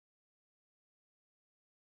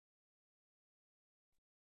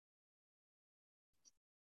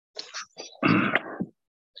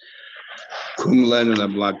Kumlan and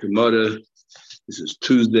Abla Gemara. This is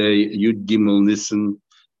Tuesday, Yud Gimel Nissen,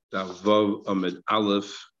 Vav Amid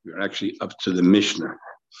Aleph. We're actually up to the Mishnah.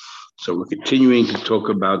 So we're continuing to talk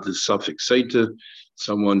about the suffix Sotah,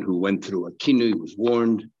 someone who went through a kinu, was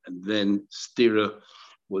warned, and then stira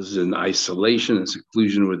was in isolation and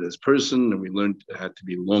seclusion with this person, and we learned it had to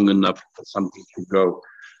be long enough for something to go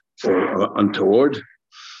untoward.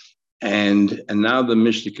 And now the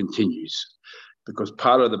Mishnah continues, because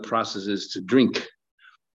part of the process is to drink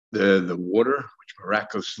the water, which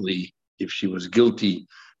miraculously, if she was guilty,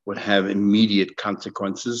 would have immediate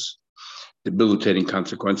consequences, debilitating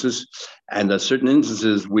consequences, and there are certain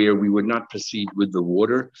instances where we would not proceed with the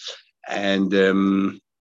water, and so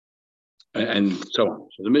on.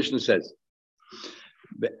 So the Mishnah says,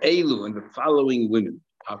 the Elu and the following women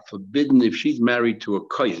are forbidden. If she's married to a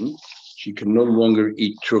kohen, she can no longer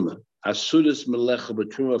eat truma. Asudas melecha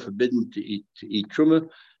b'truma, forbidden to eat truma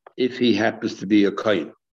if he happens to be a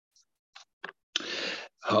kohen.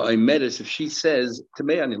 If she says,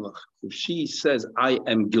 if she says, I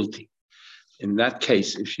am guilty, in that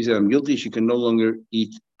case, if she says, I'm guilty, she can no longer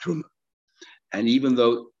eat truma. And even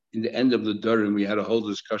though in the end of the Durin, we had a whole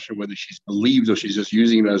discussion whether she's believed or she's just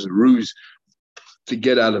using it as a ruse to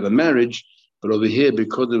get out of a marriage, but over here,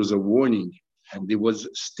 because there was a warning and there was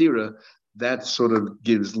stira, that sort of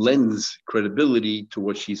lends credibility to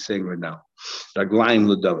what she's saying right now. Raglaim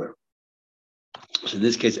l'davar. So in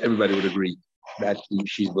this case, everybody would agree that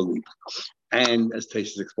she's believed. And as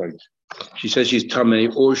Taisus explained, she says she's tamei,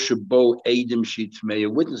 or shabo edim she tamei.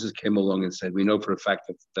 Witnesses came along and said, we know for a fact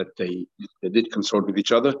that they did consort with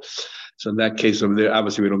each other. So in that case over there,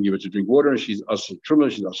 obviously we don't give her to drink water, and she's also truma,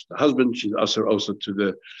 she's also the husband, she's also to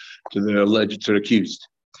the alleged, to the accused.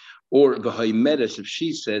 Or the haimedes, if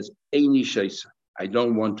she says, eini sheisa, I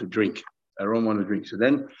don't want to drink. So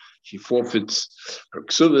then she forfeits her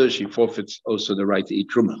ksuva, she forfeits also the right to eat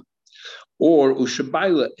truma. Or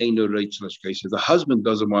ushabaila eino reitzlash case, the husband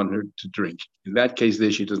doesn't want her to drink. In that case, there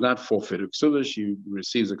she does not forfeit a ksuva, she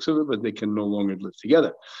receives a ksuva, but they can no longer live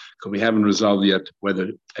together because we haven't resolved yet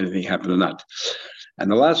whether anything happened or not. And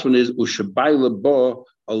the last one is ushabaila bo.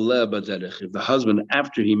 If the husband,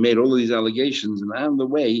 after he made all of these allegations and on the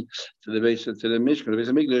way to the Mishkan, the Beis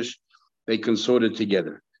Hamikdash, they consorted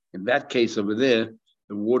together. In that case over there,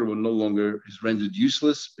 the water will no longer is rendered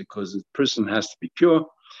useless because the person has to be pure,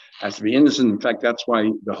 has to be innocent. In fact, that's why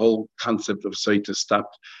the whole concept of Sotah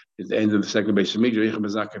stopped at the end of the second Beis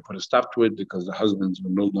Hamikdash. Put a stop to it because the husbands were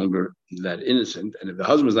no longer that innocent. And if the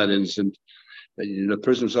husband is not innocent, the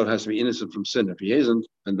person himself has to be innocent from sin. If he isn't,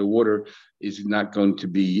 then the water is not going to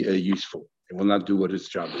be useful. It will not do what its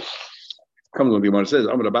job is. Comes when the Gemara says,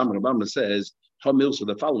 Abba says, so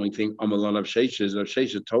the following thing, Rav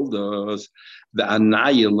Shesha told us the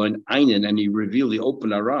Anaya learned Einin, and he revealed, he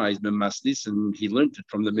opened our eyes, and he learned it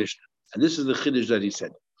from the Mishnah. And this is the Chiddush that he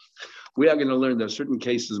said. We are going to learn there are certain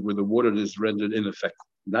cases where the water is rendered ineffective,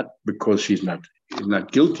 not because she's not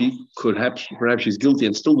guilty. Perhaps she's guilty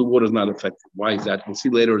and still the water is not effective. Why is that? We'll see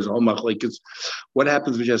later. Is all machlekes. What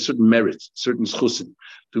happens when she has certain merits, certain schusim?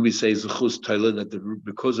 Do we say zechus taila that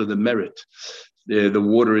because of the merit, the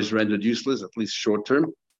water is rendered useless, at least short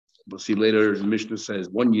term? We'll see later. The Mishnah says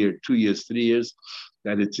 1 year, 2 years, 3 years.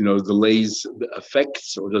 That it delays the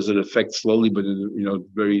effects, or does it affect slowly, but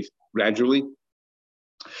very gradually?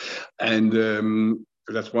 And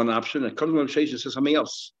that's one option. And comes when Shesha says something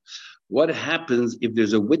else. What happens if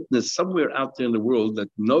there's a witness somewhere out there in the world that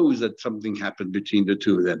knows that something happened between the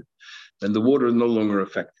two of them? Then the water is no longer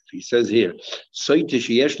effective. He says here, Sotah if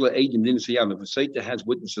a Sotah has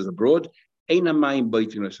witnesses abroad, so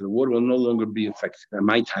the water will no longer be effective. At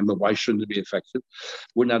my time, but why shouldn't it be effective?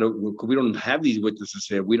 We don't have these witnesses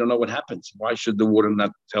here. We don't know what happens. Why should the water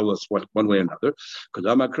not tell us what one way or another?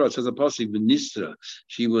 Because Amakra says a pasuk, V'nisra,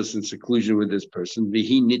 she was in seclusion with this person.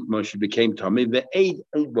 V'hi nitma, she became tamei. Ve'eid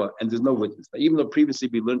eiba, and there's no witness. Even though previously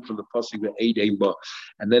we learned from the pasuk ve'eid eiba,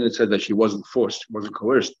 and then it said that she wasn't forced, wasn't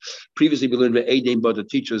coerced. Previously we learned ve'eid eiba to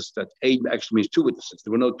teach us that eid actually means two witnesses.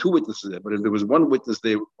 There were no two witnesses there, but if there was one witness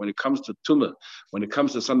there, when it comes to tumah, when it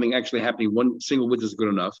comes to something actually happening, one single witness is good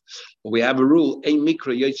enough. But we have a rule, ein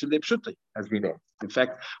mikra yotze lepshutai, as we know. In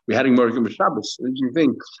fact, we had in Mergim Shabbos, an interesting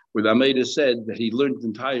thing, where the Ameda said that he learned the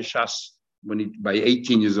entire Shas by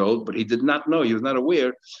 18 years old, but he did not know, he was not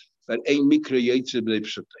aware that ein mikra yotze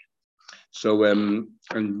lepshutai. So, and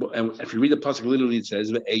if you read the pasuk literally, it says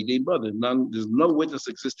there's no witness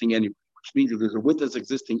existing anywhere, which means if there's a witness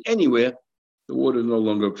existing anywhere, the water is no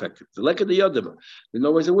longer effective. The lack of the other, there's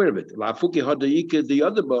no one's aware of it. The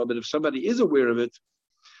other, but if somebody is aware of it,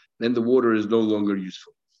 then the water is no longer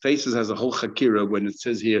useful. Taisus has a whole chakira when it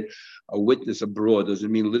says here a witness abroad. Does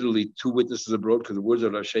it mean literally two witnesses abroad? Because the words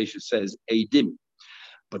of Rashesh says eidim,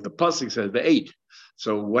 but the pasuk says the aid.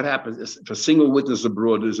 So what happens if a single witness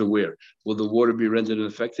abroad is aware? Will the water be rendered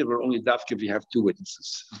ineffective, or only dafka if you have two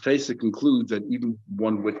witnesses? Taisa concludes that even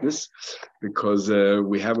one witness, because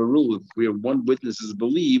we have a rule: where one witness is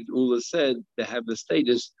believed, Ula said they have the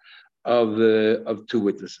status of two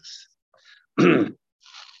witnesses.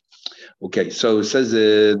 Okay, so it says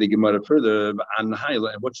the Gemara further on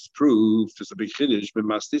highlight what's the proof? It's a big chiddush, but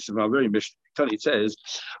Mastis very mission. It says,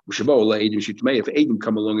 if Adam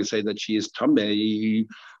come along and say that she is tamei,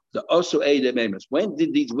 the also Adam amos. When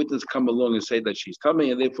did these witnesses come along and say that she's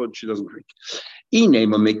tamei and therefore she doesn't drink?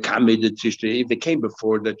 If they came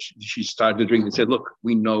before that she started to drink and said, look,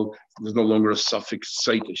 we know there's no longer a suffix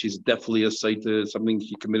Sotah. She's definitely a Sotah, something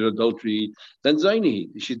she committed adultery. Then Zaini,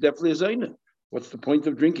 she's definitely a Zaina. What's the point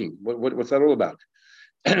of drinking? What's that all about?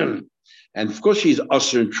 And of course, she's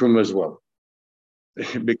usher and truma as well,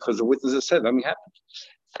 because the witnesses said, happened.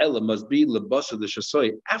 Ella must be lebasa the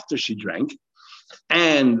shasoy after she drank,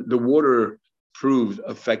 and the water proved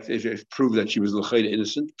that she was l'chayda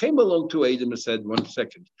innocent. Came along to Adam and said, 1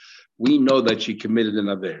 second, we know that she committed an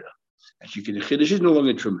avera. And she can she's no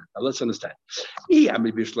longer truma. Now let's understand.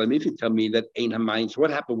 If you tell me that ain't her mind, so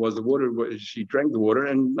what happened was the water, she drank the water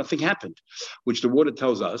and nothing happened, which the water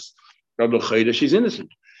tells us she's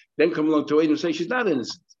innocent. Then come along to Adam and say she's not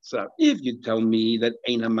innocent. So if you tell me that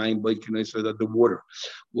ain't her mind, can I say that the water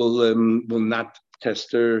will not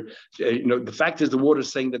test her? The fact is the water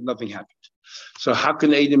is saying that nothing happened. So how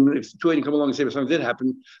can Adam, if two Adam come along and say something did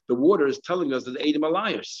happen, the water is telling us that Adam are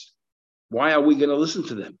liars. Why are we going to listen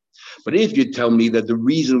to them? But if you tell me that the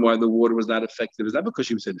reason why the water was not effective is not because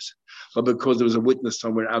she was innocent, but because there was a witness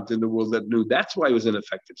somewhere out in the world that knew that's why it was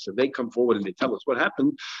ineffective. So they come forward and they tell us what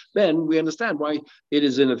happened, then we understand why it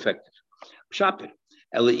is ineffective. Shop it.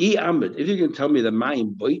 If you're going to tell me that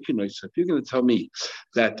if you're going to tell me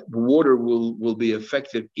that water will be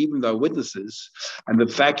effective even though witnesses, and the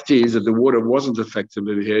fact is that the water wasn't effective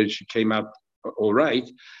here, she came out all right,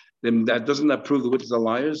 then that doesn't that prove the witnesses are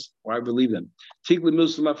liars? Why believe them? Tigli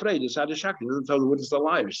Muslim afraid is Hadashaki. It doesn't tell the witnesses are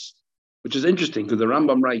liars, which is interesting because the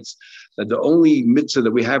Rambam writes that the only mitzvah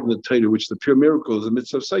that we have in the Torah, which is the pure miracle, is the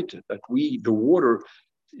mitzvah of Sotah. That the water,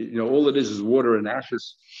 all it is water and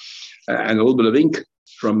ashes and a little bit of ink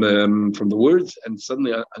from the words, and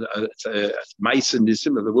suddenly it's a mice in this.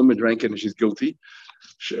 The woman drank it and she's guilty.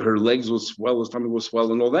 Her legs will swell, her stomach will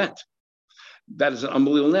swell, and all that. That is an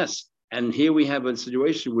unbelievable ness. And here we have a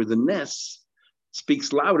situation where the ness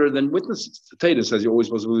speaks louder than witnesses. The Torah says you're always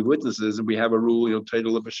supposed to believe witnesses, and we have a rule, Torah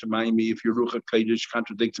l'b'shamayim, if your Ruach HaKodesh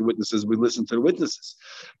contradicts the witnesses, we listen to the witnesses.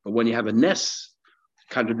 But when you have a ness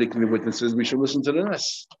contradicting the witnesses, we should listen to the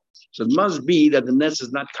ness. So it must be that the ness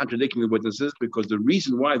is not contradicting the witnesses, because the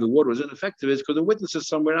reason why the water was ineffective is because the witness is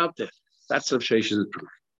somewhere out there. That's Rav Shesh's proof.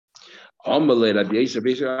 Amalei Rabbi Yisrael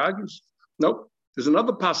basically argues, nope. There's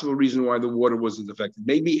another possible reason why the water wasn't effective.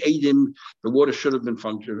 Maybe Adim, the water should have been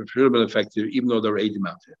effective, even though there were Adim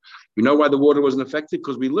out there. We know why the water wasn't effective,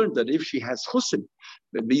 because we learned that if she has chusim,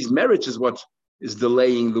 these merits is what is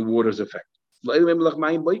delaying the water's effect. Maybe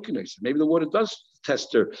the water does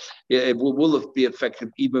test her. It will be effective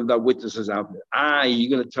even though witnesses out there. You're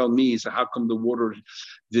going to tell me, so how come the water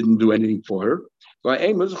didn't do anything for her?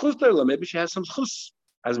 Maybe she has some chus.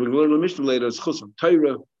 As we learn in the Mishnah later, it's chus of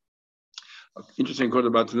Torah. Interesting quote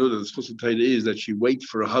about the that the schus of Torah is that she waits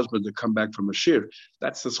for her husband to come back from a shir.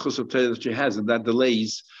 That's the schus of Torah that she has, and that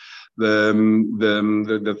delays the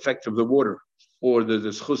effect of the water. Or the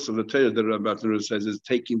schus of the Torah that Rabbi Tanur says is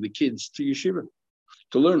taking the kids to yeshiva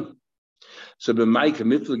to learn. So the Micah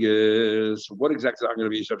Miflages, what exactly are going to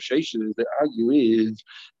be Rav Sheshes? They argue is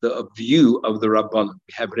the view of the Rabbanan.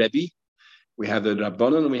 We have Rebbe, we have the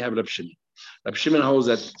Rabbanan, and we have Rav Shimon. Rav Shimon holds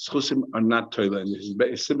that schusim are not toilet, and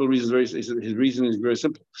his simple reason his reason is very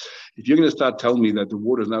simple. If you're going to start telling me that the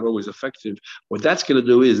water is not always effective, what that's going to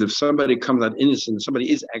do is, if somebody comes out innocent, and somebody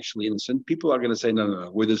is actually innocent, people are going to say, no.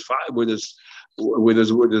 Where there's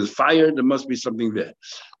fire, there must be something there.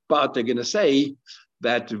 But they're going to say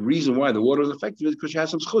that the reason why the water is effective is because she has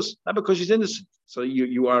some schus, not because she's innocent. So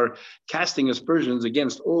you are casting aspersions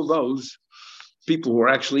against all those people who are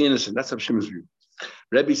actually innocent. That's Rav Shimon's view.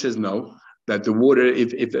 Rebbe says no, that the water,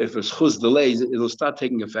 if a schus delays, it'll start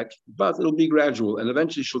taking effect, but it'll be gradual, and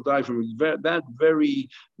eventually she'll die from that very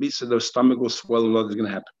misa. The stomach will swell, and what is going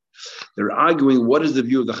to happen? They're arguing what is the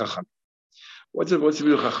view of the Chacham. What's the real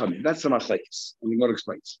chachamim? That's the machlekes. And the Gemara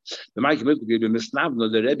explains. The Misnavna,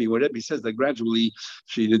 the Rebbe, when Rebbe says that gradually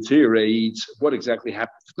she deteriorates, what exactly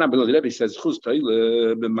happens? The Rebbe says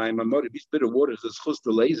bitter waters is chus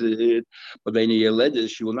but then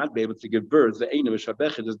she will not be able to give birth. The Eina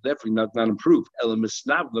Mishabechet is definitely not improved. Ela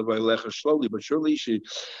Misnavna by slowly, but surely she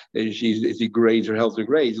degrades, her health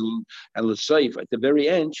degrades. And let's say at the very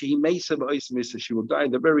end, she will die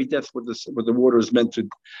the very death what the water is meant to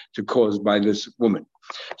cause by this woman.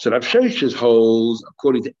 So Rav Sheshes holds,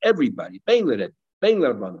 according to everybody, everyone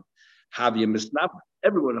holds,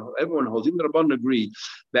 even the Rabbanan agree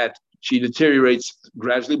that she deteriorates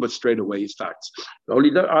gradually, but straight away it starts. The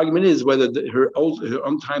only argument is whether her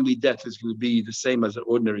untimely death is going to be the same as an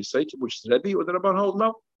ordinary Sotah, which is Rebbe, or the Rabbanan hold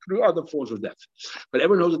no, through other forms of death. But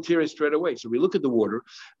everyone holds it deteriorates straight away. So we look at the water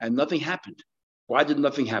and nothing happened. Why did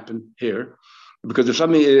nothing happen here? Because if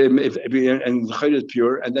something, and the chayr is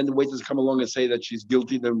pure, and then the witnesses come along and say that she's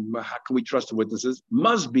guilty, then how can we trust the witnesses?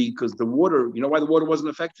 Must be because the water, you know why the water wasn't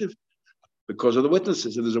effective? Because of the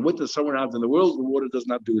witnesses. If there's a witness somewhere out in the world, the water does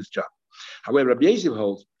not do its job. However, Rabbi Yosef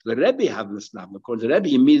holds the Rebbe have the snap. According to the Rebbe,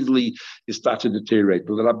 immediately it starts to deteriorate.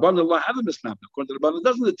 But the Rabbanan have the snap. According to the Rabbanan, it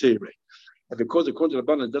doesn't deteriorate. And because according to the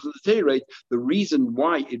Rabbanan, it doesn't deteriorate, the reason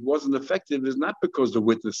why it wasn't effective is not because the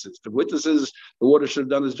witnesses. The water should have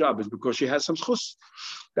done its job. It's because she has some schus.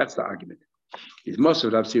 That's the argument. It's most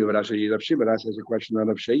of Rav Shimon has a question on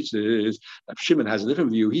Rav Sheshes. Rav Shimon has a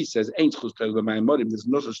different view. He says, "Ain't chus modim." There's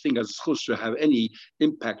no such thing as chus to have any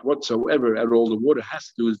impact whatsoever at all. The water has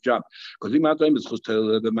to do its job. Because you can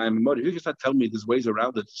start telling me there's ways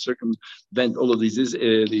around it to circumvent all of these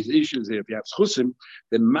issues. If you have chusim,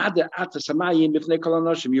 then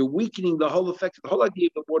you're weakening the whole effect. The whole idea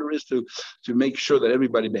of the water is to make sure that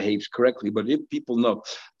everybody behaves correctly. But if people know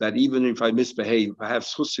that even if I misbehave, if I have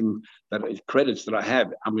chusim, that credits that I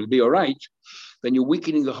have, I'm going to be all right, then you're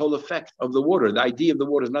weakening the whole effect of the water. The idea of the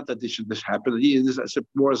water is not that this happen. The idea is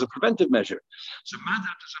more as a preventive measure. So, you're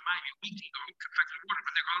weakening the whole effect of the water,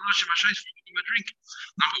 but they're going to drink.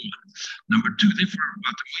 Number two, therefore,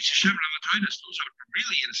 about the Moishe Shemen on the toilets, those are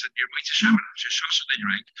really innocent. You're Moishe Shemen, so they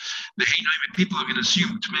drank. The people are going to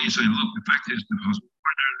assume to me, say, look, the fact is the husband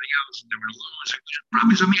or everything else, and they were alone,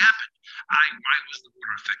 probably something happened. Why was the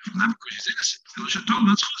water effective? Not because she's innocent.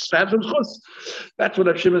 That's what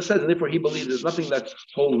Rav Shimon says, and therefore he believes there's nothing that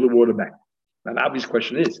holds the water back. Now, the obvious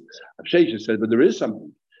question is, Rav Sheshes said, but there is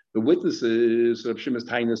something. The witnesses, Rav Shimon's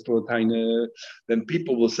taina, still taina, then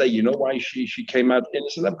people will say, you know why she came out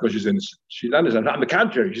innocent? Not because she's innocent. She's not innocent. On the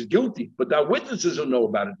contrary, she's guilty. But our witnesses don't know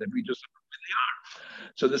about it, that we just really are.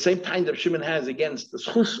 So the same time that Shimon has against the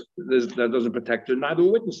schus that doesn't protect her, neither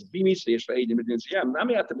witnesses. It's the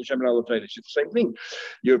same thing.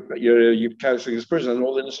 You're casting this person on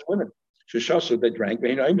all innocent women. They drank.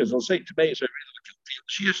 They'll say to me, there's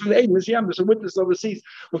a witness overseas.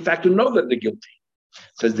 In fact, to know that they're guilty.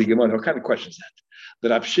 Says the Gemara, what kind of question is that?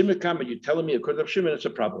 That Rav Shimon come and you're telling me according to Rav Shimon it's a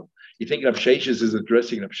problem. You think Rav Sheshes is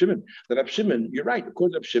addressing Rav Shimon? That Rav Shimon, you're right.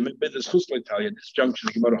 According to Rav Shimon, but this chus l'Italia, this junction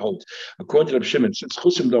the Gemara holds. According to Rav Shimon, since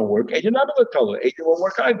chusim don't work, Eidim not l'Italia, Eidim won't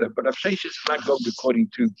work either. But Rav Sheshes is not going according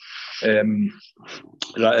to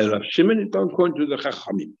Rav Shimon, it's going according to the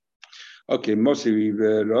Chachamim. Okay, Mosi,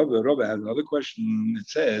 Rabbi has another question. It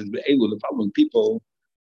says, the following people.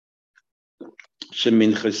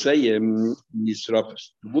 The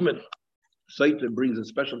woman Sotah brings a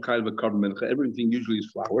special kind of a korban mincha. Everything usually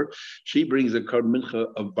is flour. She brings a korban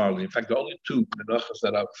mincha of barley. In fact, the only two minchas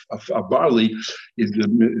that are of barley is the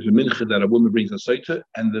mincha that a woman brings a Sotah,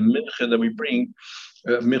 and the mincha that we bring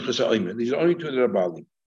minchas ha'omer. These are the only two that are barley.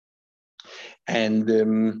 And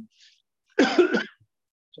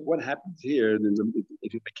so what happens here?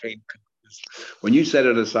 If it became when you set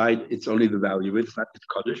it aside, it's only the value. It's not it's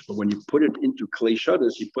kaddish, but when you put it into klei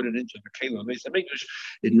shadas, you put it into the kelim mikdash,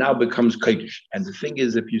 it now becomes kaddish. And the thing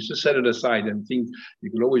is, if you just set it aside and think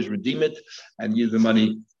you can always redeem it and use the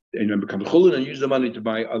money, become chulin and use the money to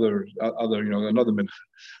buy other another mincha.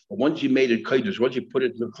 But once you made it kaddish, once you put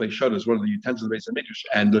it into klei shadas, one of the utensils of the mikdash,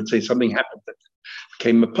 and let's say something happened that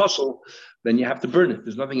became a puzzle, then you have to burn it.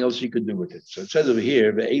 There's nothing else you could do with it. So it says over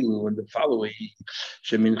here, the Elu and the following,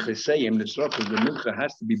 Shemin Chesayim, the mincha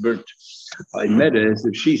has to be burnt.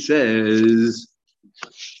 If she says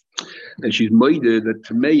that she's moide, that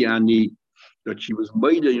Tameyani, that she was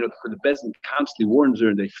moide, for the best, and constantly warns her,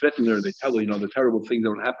 and they threaten her, they tell her, the terrible things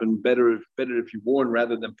that will happen. Better if you warn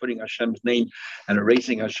rather than putting Hashem's name and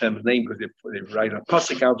erasing Hashem's name, because they write a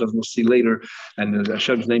pasuk out, as we'll see later, and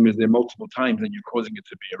Hashem's name is there multiple times, and you're causing it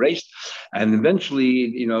to be erased. And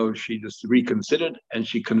eventually, she just reconsidered and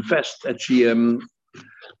she confessed that she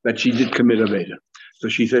did commit aveda. So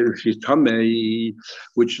she said if she's tamei,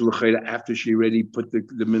 which after she already put the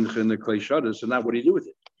mincha in the clay shutter. So now what do you do with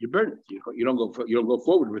it? You burn it. You don't go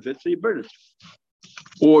forward with it, so you burn it.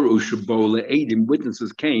 Or ushabola Adim,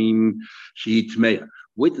 witnesses came, she tmeya.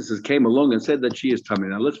 Witnesses came along and said that she is tamei.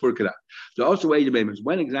 Now let's work it out. So also Adim,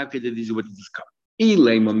 when exactly did these witnesses come? Before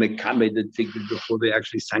they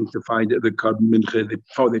actually sanctified the carbon mincha,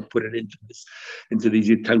 before they put it into these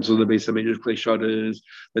utensils, the base of major clay shutters,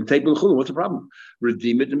 then take the chulin. What's the problem?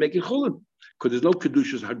 Redeem it and make it chulin. Because there's no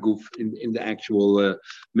kedushas haguf in the actual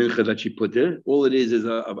mincha that she put there. All it is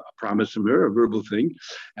a promise from her, a verbal thing.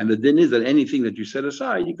 And the din is that anything that you set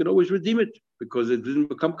aside, you can always redeem it because it didn't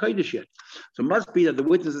become kaidish yet. So it must be that the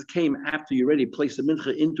witnesses came after you already placed the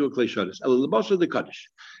mincha into a clay shutters. The kaddish.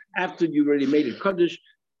 After you already made it kaddish,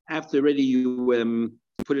 after already you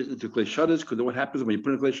put it into clay shutters, because what happens when you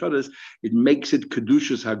put it in clay shutters, it makes it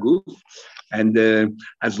kedushas haguf. And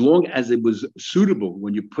as long as it was suitable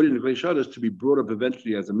when you put it in clay shutters to be brought up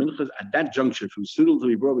eventually as a mincha, at that juncture, from suitable to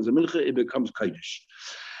be brought up as a mincha, it becomes kaidish.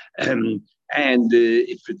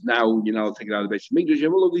 If it now, take it out of the base of Mikdash, you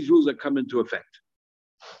have all of these rules that come into effect.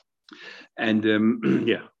 And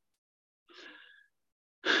yeah.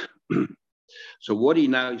 So what do you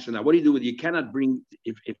now? So now, what do you do with? You cannot bring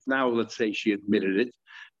if now, let's say she admitted it.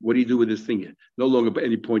 What do you do with this thing? No longer at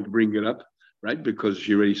any point to bring it up, right? Because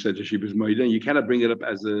she already said that she was maida. You cannot bring it up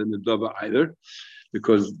as a nedava either,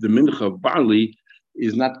 because the mincha of barley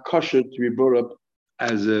is not kosher to be brought up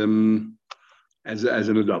as a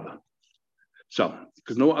nedava. So,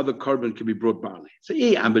 because no other carbon can be brought barley. So, if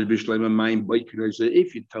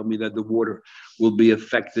you tell me that the water will be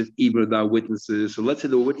affected, even without witnesses. So, let's say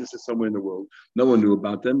there were witnesses somewhere in the world, no one knew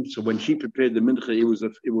about them. So, when she prepared the mincha,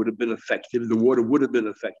 it would have been effective. The water would have been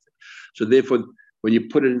effective. So, therefore, when you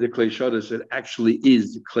put it into clay shutters, it actually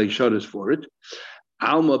is clay shutters for it.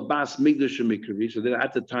 Alma bas migdash mikri. So then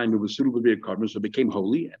at the time it was suitable to be a carbon, so it became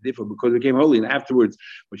holy. And therefore, because it became holy, and afterwards,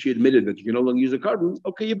 when she admitted that you can no longer use a carbon,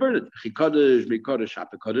 okay, you burn it.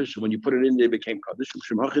 So when you put it in there, it became kaddish.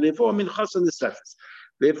 Therefore, minchas on the surface.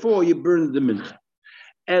 Therefore, you burn the mincha.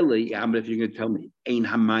 If you're going to tell me, ain't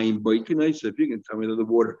hamayim boikinai, so if you're going to tell me that the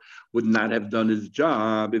water would not have done its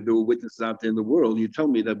job if there were witnesses out there in the world, you tell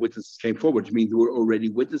me that witnesses came forward, which means there were already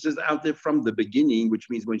witnesses out there from the beginning, which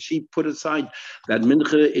means when she put aside that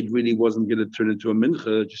mincha, it really wasn't going to turn into a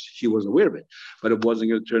mincha, just she wasn't aware of it, but it wasn't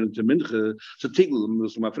going to turn into mincha. So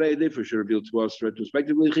Tigl, for sure, revealed to us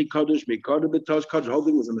retrospectively, Kaddish, Betos, Kaddish, the whole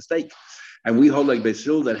thing was a mistake. And we hold like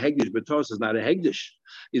Basil that Hegdish Betos is not a Hegdish,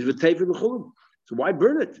 is V'teifer B'chulim. So why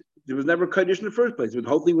burn it? There was never Kaddish in the first place. The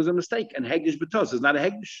whole thing was a mistake. And Hegdish B'tos is not a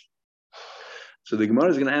Hegdish. So the Gemara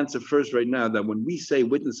is going to answer first right now that when we say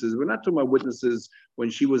witnesses, we're not talking about witnesses when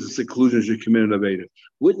she was a seclusion, she committed Aveda.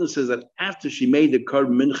 Witnesses that after she made the Karb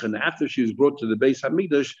Mincha, after she was brought to the Beis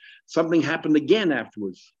HaMikdash, something happened again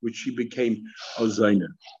afterwards, which she became Ozaina.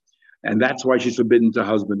 And that's why she's forbidden to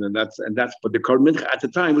husband. But the Karb Mincha at the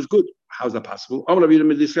time was good. How's that possible? She was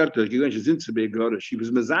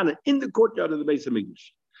mezana in the courtyard of the Beis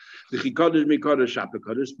HaMikdash.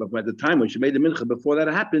 But by the time when she made the mincha, before that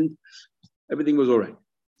happened, everything was all right.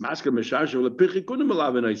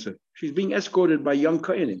 She's being escorted by young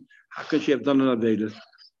kohanim. How could she have done an aveda?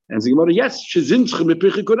 And the Gemara, yes, she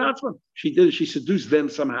did. She seduced them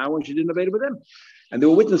somehow, and she didn't aveda with them. And there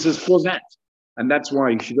were witnesses for that. And that's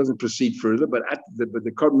why she doesn't proceed further. But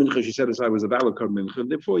the Karb Mincha she set aside was a valid Karb Mincha, and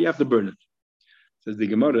therefore you have to burn it. Says the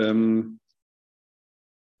Gemara.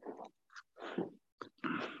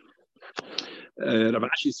 Rav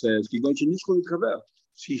Ashi says,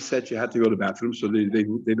 she said she had to go to the bathroom, so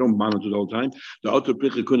they don't monitor the whole time. The auto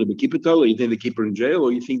couldn't keep it or you think they keep her in jail,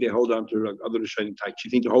 or you think they hold on to her other shining tight? You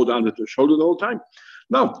think they hold on to her shoulder the whole time?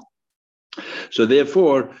 No. So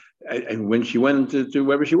therefore, and when she went to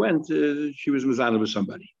wherever she went, she was mizana with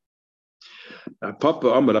somebody.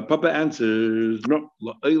 Papa answers no.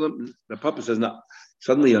 The Papa says no.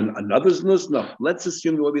 Suddenly another's nus? No. Let's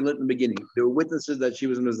assume what we learned in the beginning. There were witnesses that she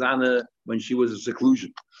was mizana when she was in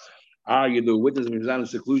seclusion. The witness of mizana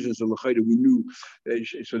seclusion, so we knew.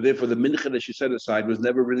 So therefore, the mincha that she set aside was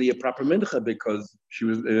never really a proper mincha because she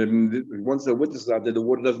was once the witness is out there, the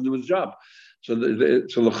water doesn't do its job. So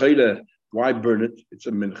why burn it? It's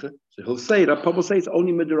a mincha. So he'll say it. Papa will say it's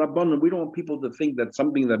only midrabanan. We don't want people to think that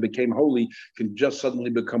something that became holy can just suddenly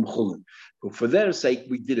become chulin. But for their sake,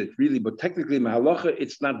 we did it really. But technically, mahalacha,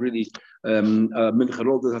 it's not really mincha.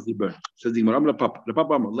 All doesn't have to burn. Says the Gemara, Papa. The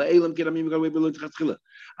Papa, le'elam kiramim galwei below.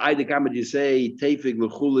 I the kamad you say tefik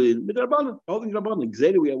lechulin midrabanan. Holding rabbanan.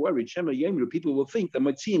 Gzeda we are worried. Shema yemru. People will think that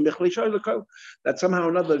might see that somehow or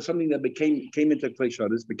another something that came into klei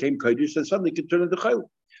shadas became kodesh and suddenly could turn into chayil.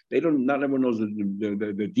 Not everyone knows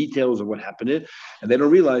the details of what happened here, and they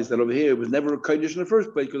don't realize that over here it was never a kodesh in the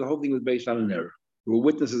first place because the whole thing was based on an error. There were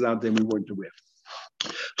witnesses out there and we weren't aware.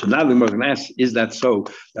 So now we're going to ask, is that so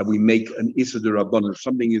that we make an Issa de Rabbanan? If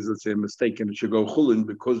something is, let's say, a mistake and it should go chulin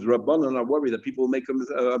because the Rabbanan are worried that people will make a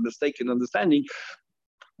mistake in understanding,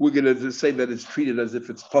 we're going to say that it's treated as if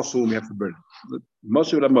it's possible and we have to burn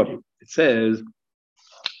it. It says,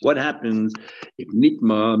 what happens if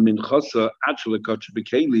nitma minchasa actually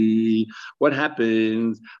bekeli? What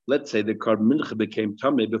happens? Let's say the carbon mincha became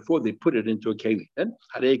tummy before they put it into a keli. Then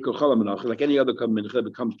like any other carbon mincha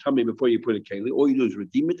becomes tummy before you put a keli. All you do is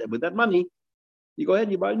redeem it, and with that money, you go ahead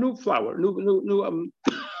and you buy new flour, new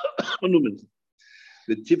mincha.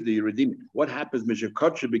 The tivda you redeem it. What happens?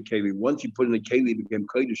 Bekeli. Once you put in a keli, it became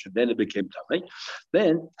kodesh, and then it became tummy.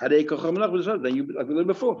 Then you like we learned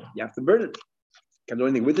before, you have to burn it. Can't do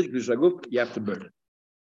anything with it, you have to burn it.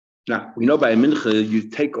 Now, we know by a mincha, you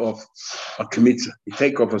take off a kmitza, you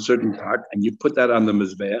take off a certain part, and you put that on the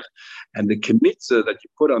mizbeach, and the kmitza that you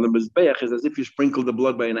put on the mizbeach is as if you sprinkle the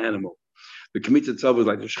blood by an animal. The kmitza itself is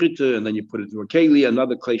like the shchita, and then you put it into a keli,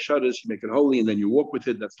 another clay shudders, you make it holy, and then you walk with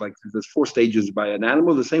it. That's like, there's 4 stages by an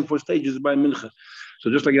animal, the same 4 stages by a mincha. So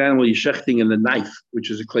just like an animal, you're shechting, and the knife,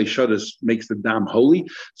 which is a clay shudders, makes the dam holy.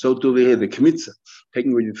 So to over here, the kmitza,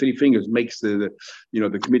 taking with your 3 fingers, makes the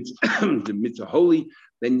kmitza, the mitzvah holy.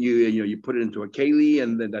 Then you put it into a keli,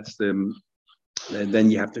 and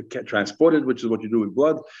then you have to transport it, which is what you do with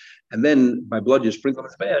blood. And then by blood you sprinkle the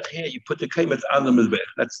mizbeach. Here you put the kaimet on the mizbeach.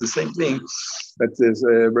 That's the same thing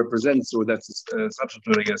that represents, or that's a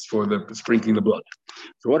substitute, I guess, for the sprinkling the blood.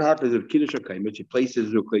 So what happens if kiddush kaimet? He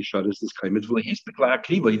places the clay shudders, this kaimet. Well, he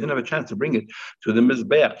didn't have a chance to bring it to the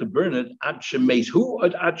mizbeach to burn it. Ad shemeis hu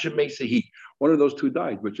ad shemeis. One of those 2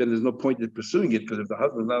 died, which then there's no point in pursuing it, because if the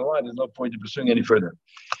husband's not alive, there's no point in pursuing any further.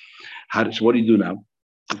 So what do you do now?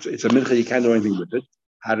 It's a mincha, you can't do anything with it.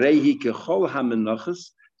 Harehi kechol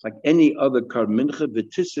hamenachas, like any other kar mincha,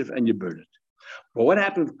 v'tisif, and you burn it. But what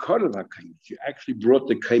happened with karlav hakaimet? You actually brought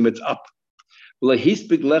the kaimet up.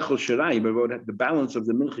 Lahispik lechol shirayim, but the balance of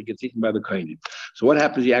the mincha gets eaten by the kaimet. So what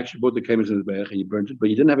happens? You actually brought the kaimet in the berach and you burnt it, but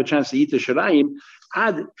you didn't have a chance to eat the shirayim.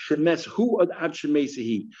 Ad shemes hu ad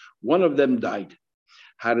shemesehi. One of them died.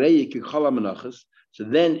 Harehi kechol hamenachas. So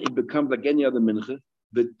then it becomes like any other mincha,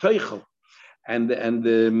 v'toichel. And the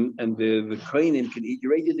kohenim can eat. You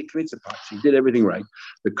already did the kmitza part, so you did everything right.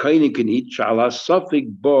 The kohenim can eat shala safik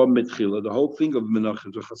bo mitchila. The whole thing of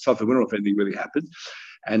menachos of safik. We don't know if anything really happened,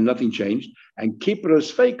 and nothing changed. And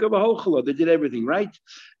kipros fake of a whole. They did everything right,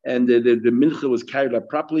 and the mincha was carried out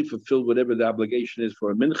properly, fulfilled whatever the obligation is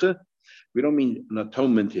for a mincha. We don't mean an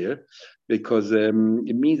atonement here, because it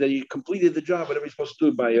means that you completed the job, whatever you're supposed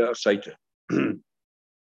to do by a saita.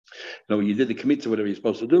 No, you did the kmitza, whatever you're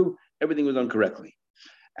supposed to do. Everything was done correctly,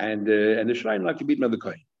 and the shrine not to beat another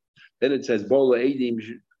kohen. Then it says, "Bola edim."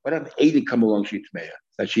 What happened? Edim come along, sheitmeya,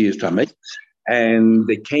 that she is tamei, and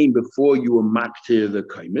they came before you were maktir the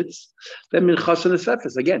kaimitz. Then minchas and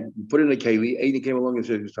esefes again. You put in a keli. Edim came along and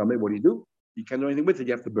said, "Tamei, what do? You can't do anything with it.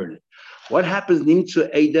 You have to burn it." What happens? Nimtzu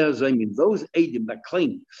eder zaymin. Those edim that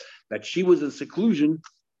claim that she was in seclusion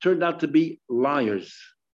turned out to be liars.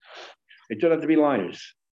 They turned out to be liars.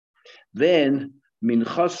 Then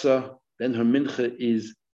minchasa, then her mincha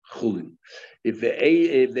is chulin. If the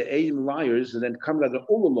eidim liars and then come out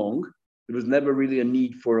all along, there was never really a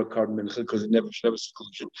need for a carbon mincha because it never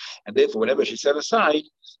seclusion, and therefore whatever she set aside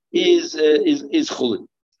is chulin.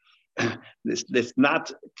 It's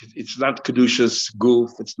not kedushas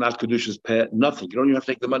guf, it's not kedushas peh, nothing. You don't even have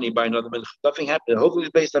to take the money and buy another mincha. Nothing happened. Hopefully,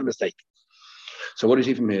 it's based on mistake. So what do you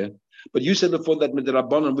see from here? But you said before that with the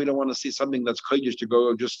Rabbanan, we don't want to see something that's kodesh to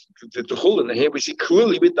go just to chulin. And here we see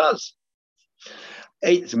clearly it does.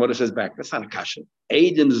 So what it says back, that's not a kasha.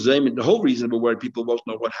 The whole reason we're worried people won't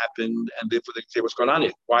know what happened, and therefore they say what's going on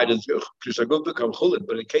here. Why does Krishagov become chulin?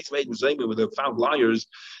 But in case of Eidim Zayim, where they're found liars,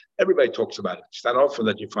 everybody talks about it. It's not often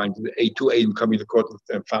that you find 2 Eidim coming to court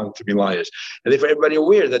and found to be liars. And therefore everybody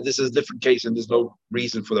aware that this is a different case and there's no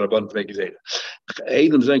reason for the Rabban to make a zayda.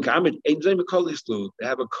 Eidim Zayim, they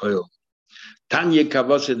have a coil. Tanya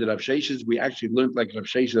Kavasa the Rav Sheshes, we actually learned like Rav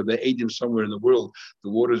Sheshes of the Eidim somewhere in the world, the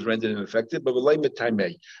water is rendered ineffective, but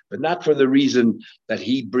not for the reason that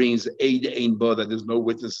he brings Eid Ein Ba, that there's no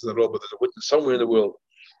witnesses at all, but there's a witness somewhere in the world.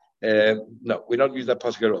 No, we don't use that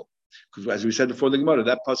pasuk at all. Because as we said before the Gemara,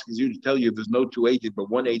 that pasuk is used to tell you if there's no 2 Eidim, but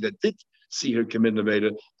 1 Eid that did see her commit an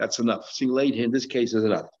Aveda, that's enough. Seeing late here in this case is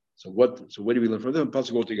enough. So where do we learn from them?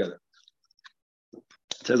 Pasuk altogether. It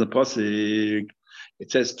says a pasuk.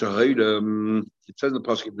 It says to her, it says in the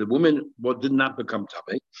pasuk, the woman did not become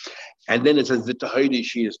tamei, And then it says v'tahayri,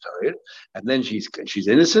 she is tired, and then she's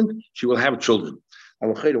innocent. She will have children.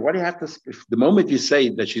 Why do you have to? If the moment you say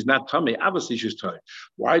that she's not tummy, obviously she's tired.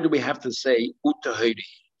 Why do we have to say utahayri?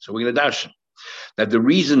 So we're going to darshan that the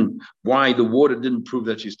reason why the water didn't prove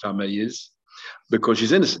that she's tummy is because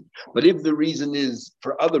she's innocent. But if the reason is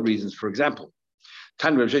for other reasons, for example,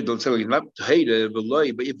 but if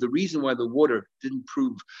the reason why the water didn't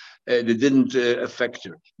prove, that didn't affect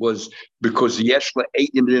her was because Yeshla ate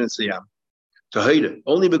in Tahira.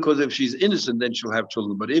 Only because if she's innocent, then she'll have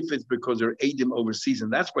children. But if it's because her Adim overseas, and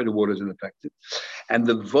that's why the water is ineffective. And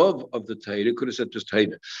the Vav of the Tahira could have said just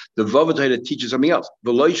Tahira. The Vav of Tahira teaches something else.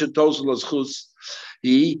 That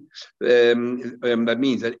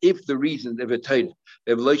means that if the reason, if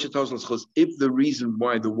the reason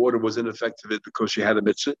why the water was ineffective is because she had a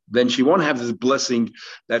mitzvah, then she won't have this blessing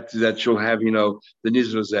that she'll have, the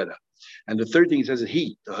Nizra Zera. And the third thing he says is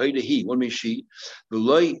the he. What means she? The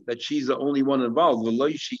loy that she's the only one involved. The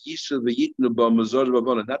loy she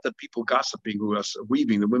not that people gossiping who are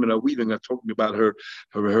weaving. The women are weaving are talking about her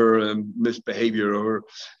misbehavior or her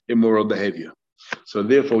immoral behavior. So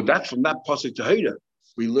therefore, that's from that pasuk to Haida.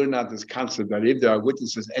 We learn out this concept that if there are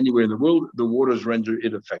witnesses anywhere in the world, the waters render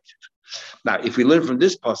ineffective. Now, if we learn from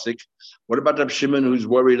this pasuk, what about Rab Shimon, who's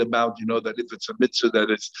worried about, that if it's a mitzvah,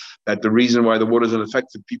 that the reason why the water is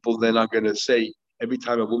ineffective, people then are going to say every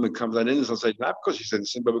time a woman comes on innocent, say not because she's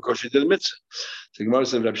innocent, but because she did a mitzvah. So Gemara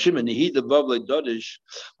says, Rab Shimon, he the vav le'dodish,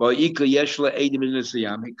 while ika yeshla edim in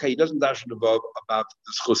nisayam. Okay, he doesn't dash the vav about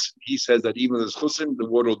the schusim. He says that even the schusim, the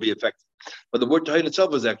water will be effective. But the word tahid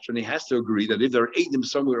itself is extra, and he has to agree that if there are edim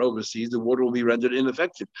somewhere overseas, the water will be rendered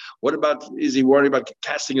ineffective. What about, is he worried about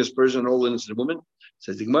casting aspersion on all innocent women?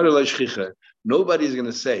 Says the Gemara le'shchicha. Nobody's going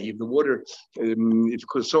to say if the water, if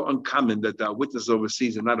it's so uncommon that the witnesses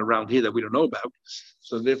overseas are not around here that we don't know about.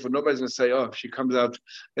 So therefore, nobody's going to say, oh, if she comes out,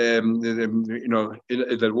 if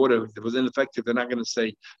that water was ineffective, they're not going to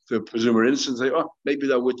say, to presume her innocent, say, oh, maybe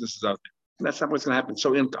that witness is out there. And that's not what's going to happen.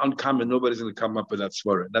 So uncommon, nobody's going to come up with that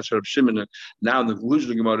svara. That's what Shimon. Now the conclusion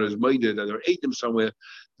of the Gemara is made that there ate them somewhere,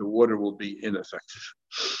 the water will be ineffective.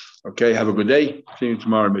 Okay, have a good day. See you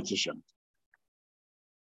tomorrow, Mitzvah.